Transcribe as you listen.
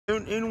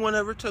Anyone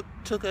ever took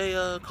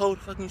a cold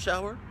fucking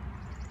shower?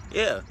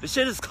 Yeah, the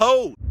shit is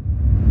cold.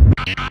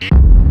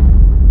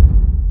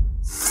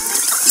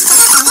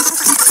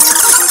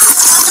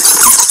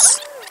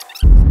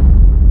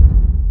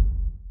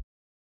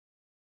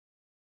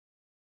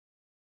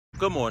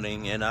 Good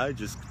morning, and I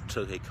just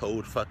took a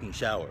cold fucking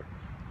shower.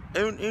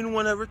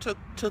 Anyone ever took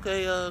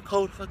a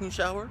cold fucking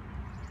shower?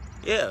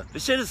 Yeah, the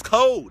shit is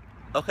cold.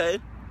 Okay,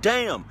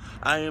 damn.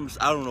 I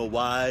don't know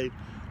why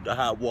the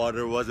hot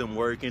water wasn't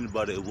working,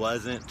 but it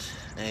wasn't,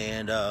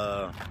 and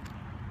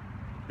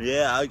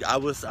yeah,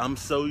 I'm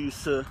so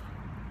used to,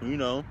 you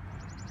know,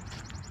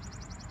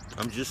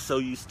 I'm just so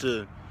used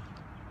to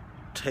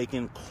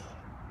taking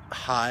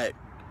hot,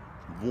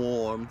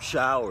 warm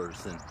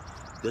showers, and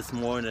this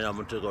morning I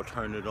went to go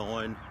turn it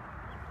on,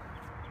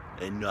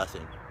 and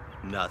nothing.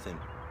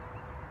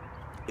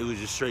 It was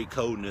just straight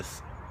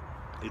coldness.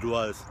 It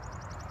was.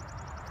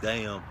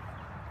 Damn.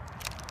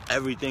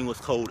 Everything was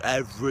cold.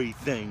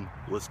 Everything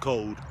was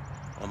cold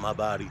on my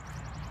body.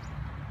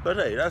 But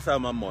hey, that's how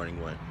my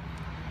morning went.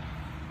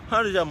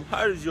 How did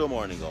your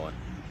morning going?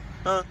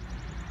 Huh?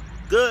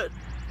 Good?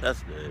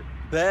 That's good.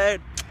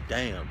 Bad?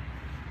 Damn.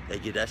 They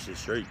get that shit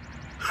straight.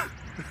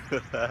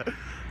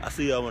 I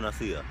see y'all when I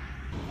see y'all.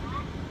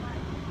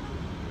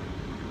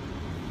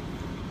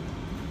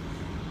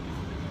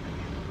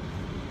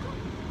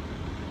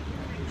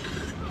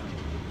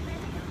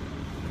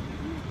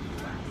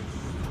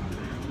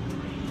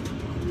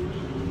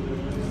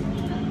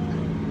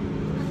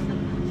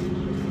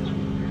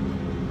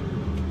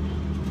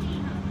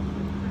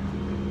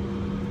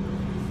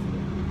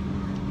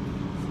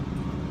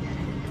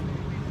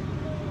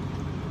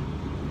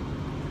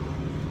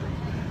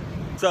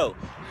 So,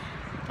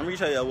 let me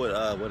tell you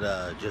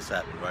what just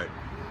happened, right?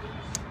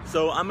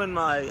 So I'm in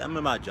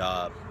my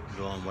job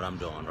doing what I'm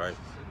doing, right?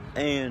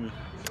 And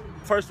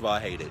first of all, I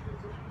hate it.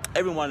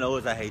 Everyone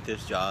knows I hate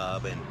this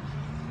job, and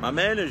my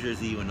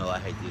managers even know I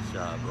hate this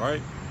job,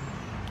 right?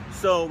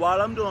 So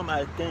while I'm doing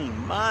my thing,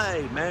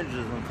 my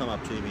manager's gonna come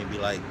up to me and be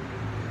like,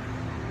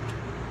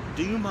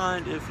 "Do you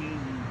mind if you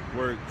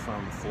work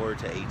from 4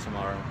 to 8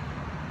 tomorrow?"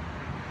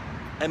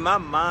 In my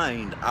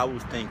mind, I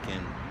was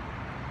thinking,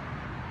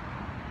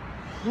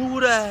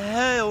 who the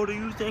hell do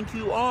you think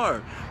you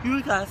are?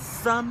 You got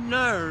some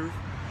nerve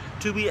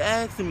to be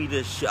asking me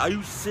this shit. Are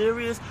you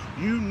serious?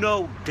 You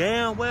know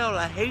damn well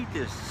I hate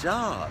this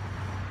job.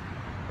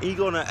 And you're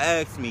gonna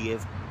ask me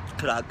if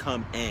could I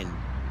come in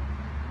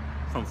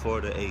from 4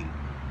 to 8.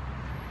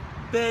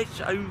 Bitch,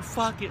 are you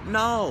fucking...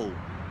 No.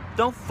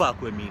 Don't fuck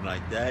with me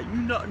like that. You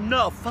know,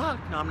 no, fuck.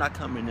 No, I'm not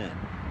coming in.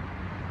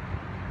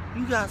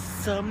 You got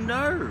some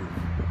nerve.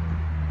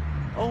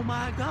 Oh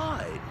my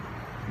God.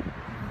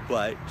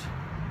 But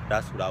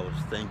that's what I was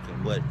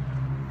thinking. What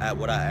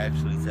I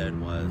actually said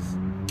was,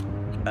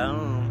 I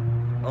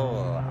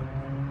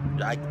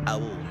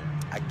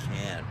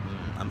can't.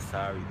 I'm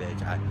sorry,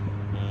 bitch. I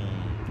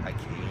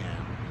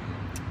can't.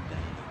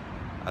 Damn.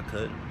 I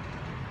couldn't.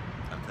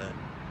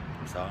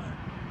 I'm sorry.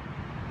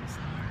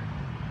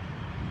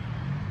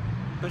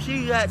 But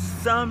she got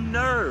some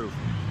nerve.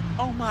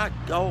 Oh my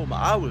God.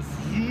 I was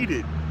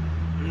heated.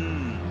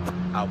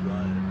 I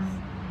was.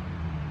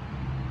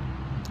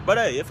 But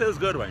hey, it feels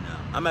good right now.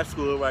 I'm at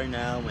school right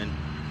now, and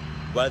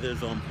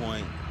weather's on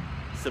point.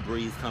 It's a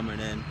breeze coming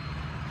in.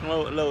 A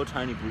little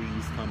tiny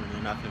breeze coming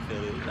in. I can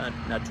feel it.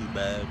 Not too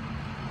bad.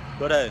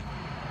 But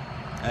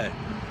hey.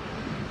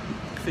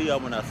 See y'all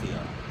when I see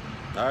y'all.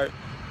 Alright?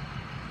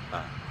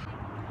 Bye.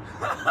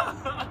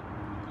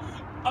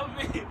 I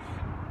mean,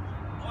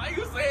 why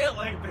you say it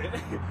like that?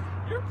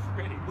 You're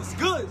pretty. What's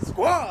good,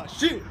 squad?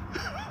 Shit.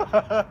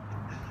 Gonna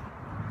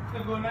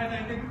go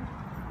night-night, nigga.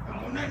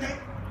 Gonna go night-night.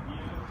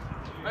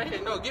 Right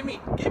here, no, give me.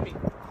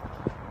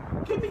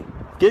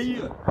 Get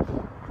you.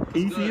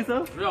 Can you see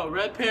yourself? No,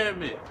 Red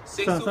Pyramid.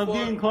 Stop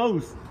getting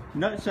close.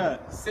 Nut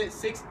shot.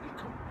 Six.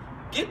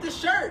 Get the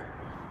shirt.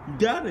 You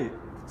got it.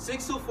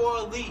 624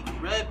 Elite,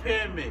 Red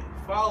Pyramid.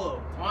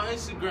 Follow on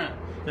Instagram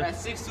at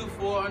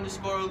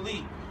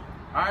 624_Elite.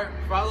 Alright,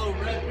 follow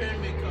Red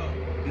Pyramid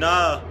Code.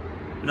 Nah,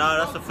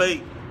 that's a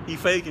fake. He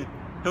faking.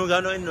 He don't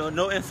got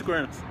no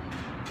Instagrams.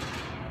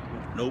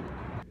 Nope.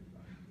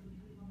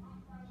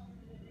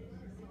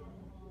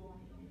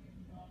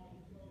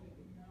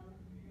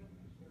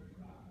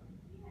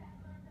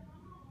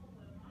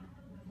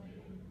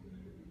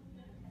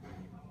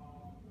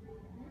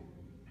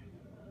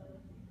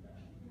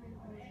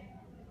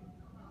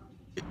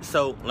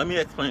 So let me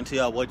explain to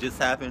y'all what just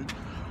happened.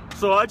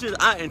 So I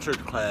entered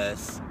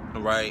class,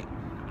 right?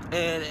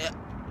 And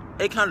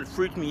it kind of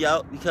freaked me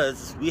out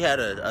because we had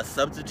a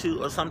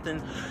substitute or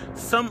something.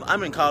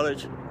 I'm in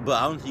college,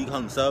 but I don't think you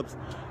call them subs.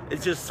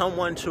 It's just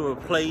someone to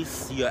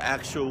replace your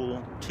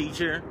actual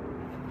teacher.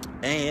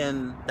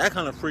 And that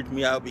kind of freaked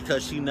me out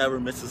because she never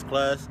misses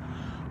class.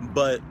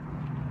 But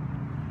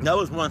that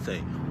was one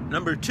thing.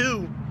 Number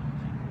two,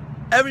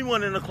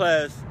 everyone in the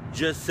class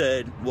just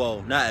said,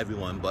 well, not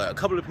everyone, but a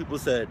couple of people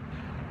said,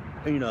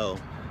 I didn't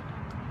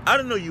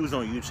know you was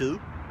on YouTube.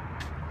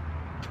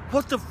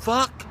 What the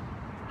fuck?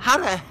 How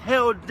the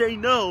hell did they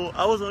know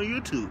I was on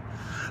YouTube?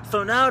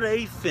 So now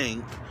they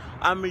think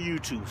I'm a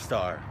YouTube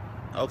star,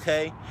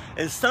 okay?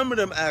 And some of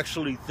them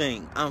actually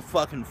think I'm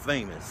fucking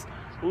famous.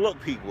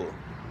 Look, people,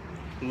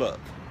 look.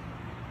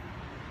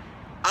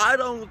 I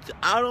don't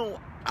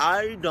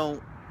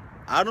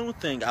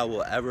think I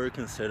will ever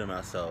consider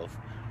myself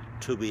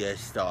to be a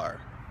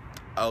star,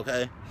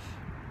 okay?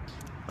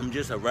 I'm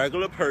just a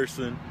regular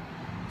person,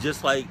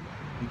 just like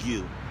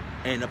you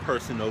and the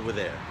person over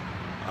there,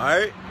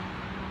 alright?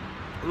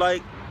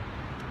 Like,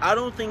 I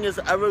don't think it's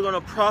ever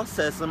gonna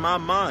process in my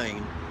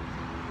mind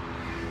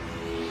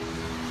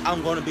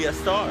I'm gonna be a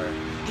star.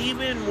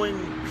 Even when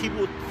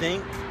people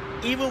think,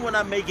 even when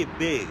I make it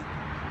big,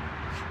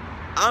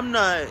 I'm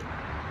not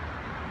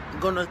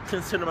gonna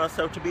consider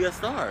myself to be a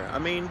star. I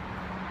mean,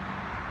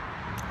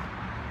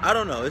 I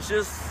don't know. It's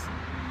just,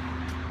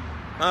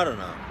 I don't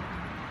know.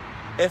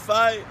 If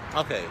I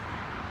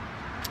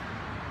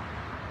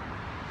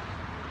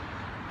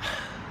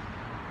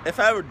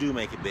ever do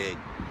make it big,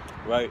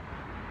 right?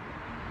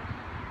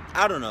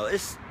 I don't know.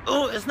 It's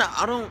not.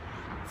 I don't.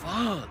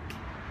 Fuck.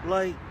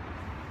 Like,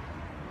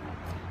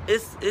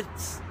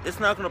 it's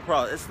not gonna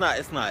process. It's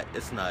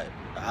not.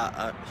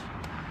 I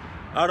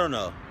don't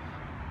know.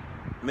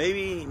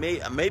 Maybe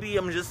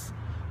I'm just.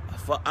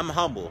 I'm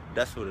humble.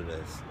 That's what it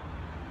is.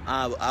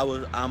 I'm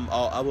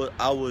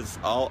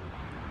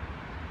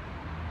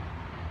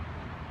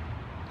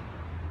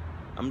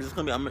just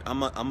gonna be. I'm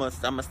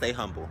gonna stay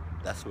humble.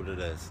 That's what it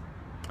is.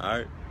 All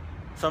right.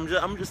 So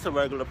I'm just a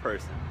regular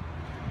person.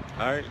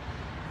 All right.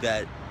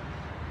 That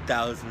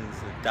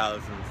thousands and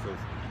thousands of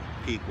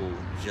people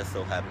just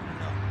so happen to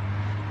know.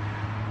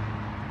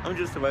 I'm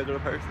just a regular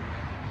person.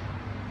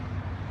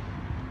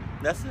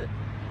 That's it.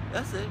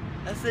 That's it.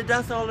 That's it.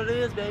 That's all it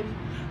is, baby.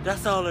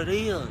 That's all it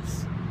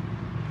is.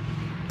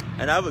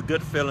 And I have a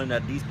good feeling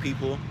that these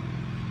people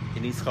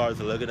in these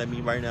cars are looking at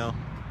me right now.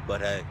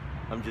 But hey,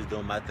 I'm just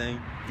doing my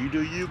thing. You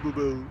do you,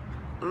 boo-boo.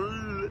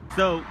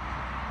 So,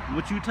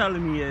 what you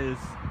telling me is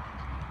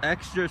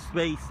Extra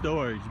Space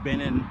Storage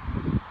been in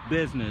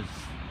business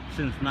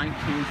since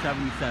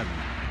 1977.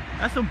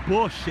 That's some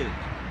bullshit.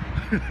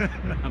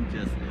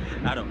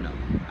 I don't know.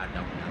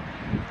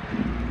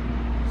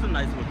 It's a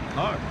nice looking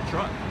car,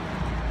 truck.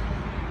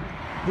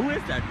 Who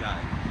is that guy?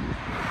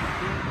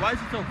 Why is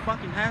he so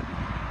fucking happy?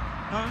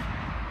 Huh?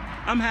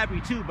 I'm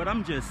happy too, but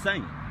I'm just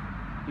saying.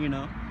 You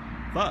know?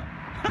 Fuck.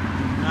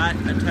 Not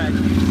attack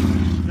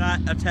me.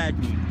 Not attack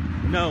me.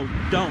 No,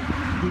 don't.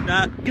 Do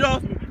not. Get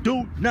off me.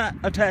 Do not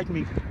attack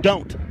me.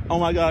 Don't. Oh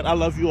my God, I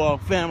love you all.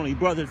 Family,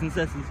 brothers and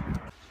sisters.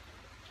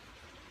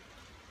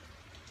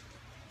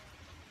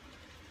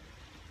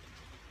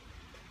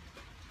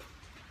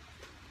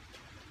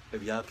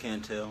 If y'all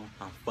can't tell,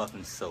 I'm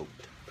fucking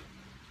soaked.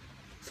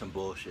 Some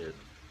bullshit.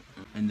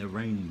 And the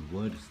rain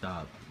would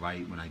stop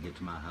right when I get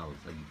to my house.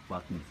 Are you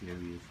fucking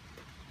serious?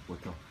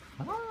 What the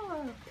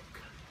fuck?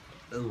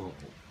 Ugh.